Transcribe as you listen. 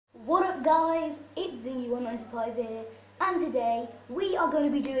What up guys, it's Zingy195 here, and today we are going to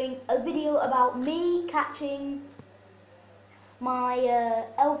be doing a video about me catching my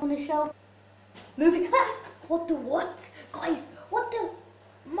elf on the shelf moving. What? Guys, what the?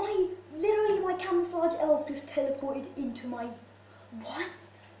 Literally my camouflage elf just teleported into my, what?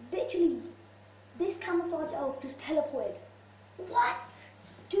 Literally, this camouflage elf just teleported. What?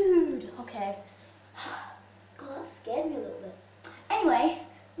 Dude, okay. God, that scared me a little bit. Anyway,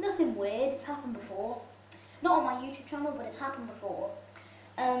 nothing weird, it's happened before. Not on my YouTube channel, but it's happened before.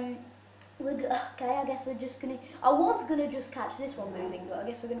 Okay, I guess we're just gonna, I was gonna just catch this one moving, but I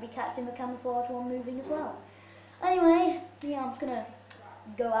guess we're gonna be catching the camouflage one moving as well. Anyway, yeah, I'm just gonna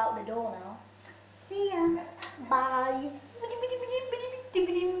go out the door now. See ya, bye.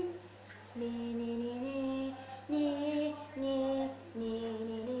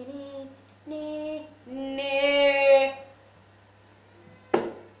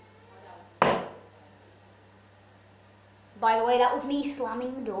 By the way, that was me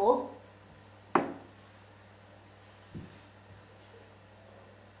slamming the door.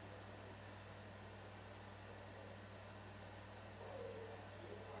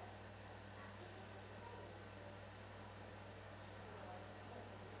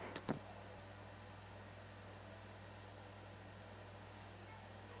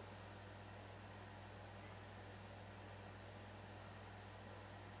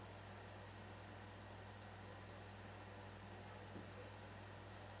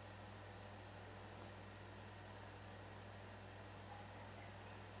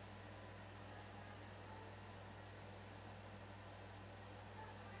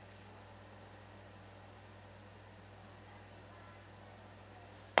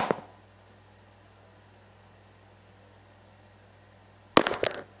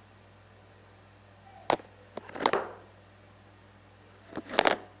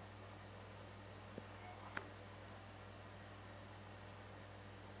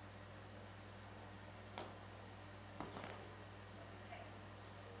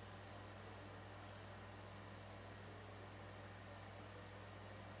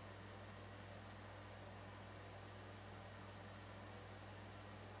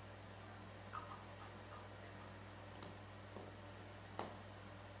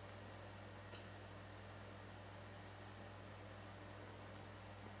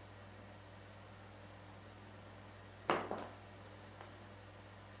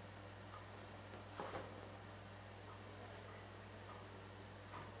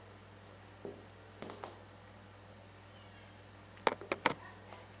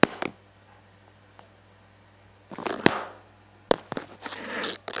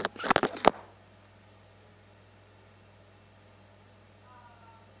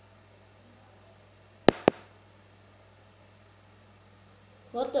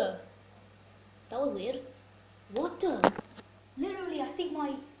 What the? That was weird. What the? Literally, I think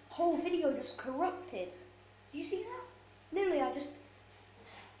my whole video just corrupted. Did you see that? Literally,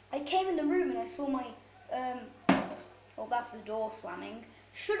 I came in the room and I saw my, oh, that's the door slamming.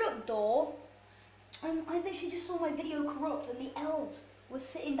 Shut up, door. I literally just saw my video corrupt and the elves were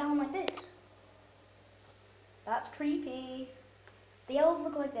sitting down like this. That's creepy. The elves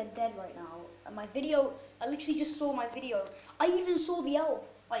look like they're dead right now. And my video, I literally just saw my video. I even saw the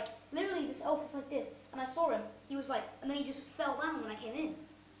elves. Like, literally this elf was like this. And I saw him. He was like, and then he just fell down when I came in.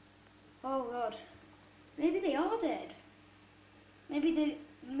 Oh God. Maybe they are dead. Maybe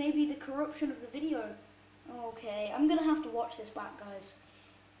the corruption of the video. Okay, I'm gonna have to watch this back, guys.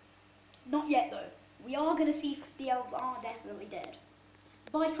 Not yet though. We are gonna see if the elves are definitely dead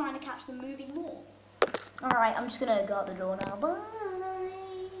by trying to catch them moving more. Alright, I'm just gonna go out the door now. Bye.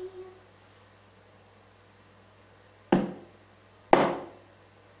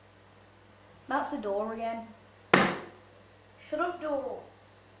 That's the door again. Shut up, door.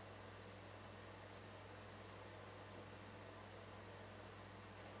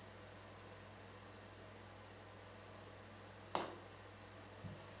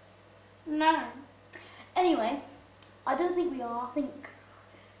 No. Anyway, I don't think we are. I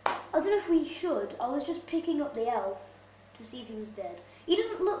don't know if we should. I was just picking up the elf to see if he was dead. He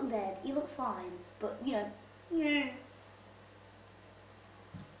doesn't look dead. He looks fine. But you know, yeah.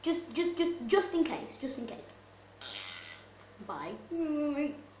 Just in case. Just in case. Bye.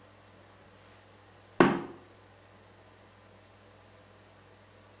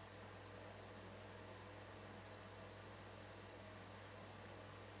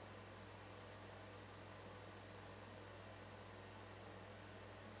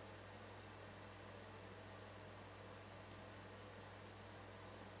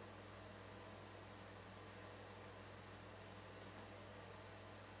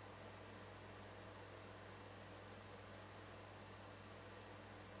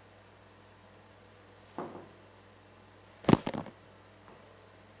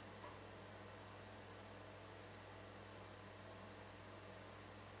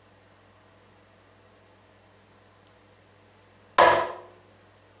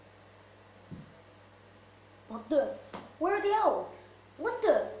 What the? Where are the elves? What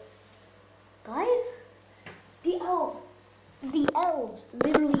the? Guys? The elves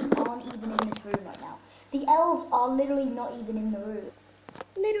literally aren't even in this room right now. The elves are literally not even in the room.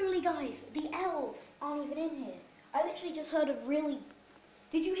 Literally, guys, the elves aren't even in here. I literally just heard a really...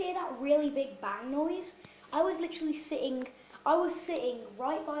 Did you hear that really big bang noise? I was sitting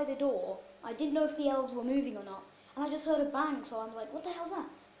right by the door. I didn't know if the elves were moving or not. And I just heard a bang, so I'm like, what the hell's that?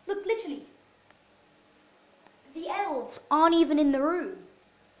 Look, literally. The elves aren't even in the room.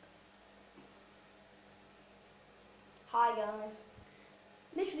 Hi, guys.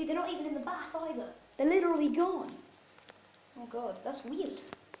 Literally, they're not even in the bath either. They're literally gone. Oh god, that's weird.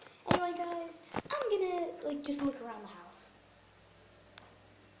 Anyway, guys, I'm gonna just look around the house.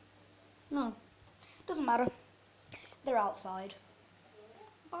 No, doesn't matter. They're outside.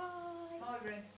 Bye. Hi, Green.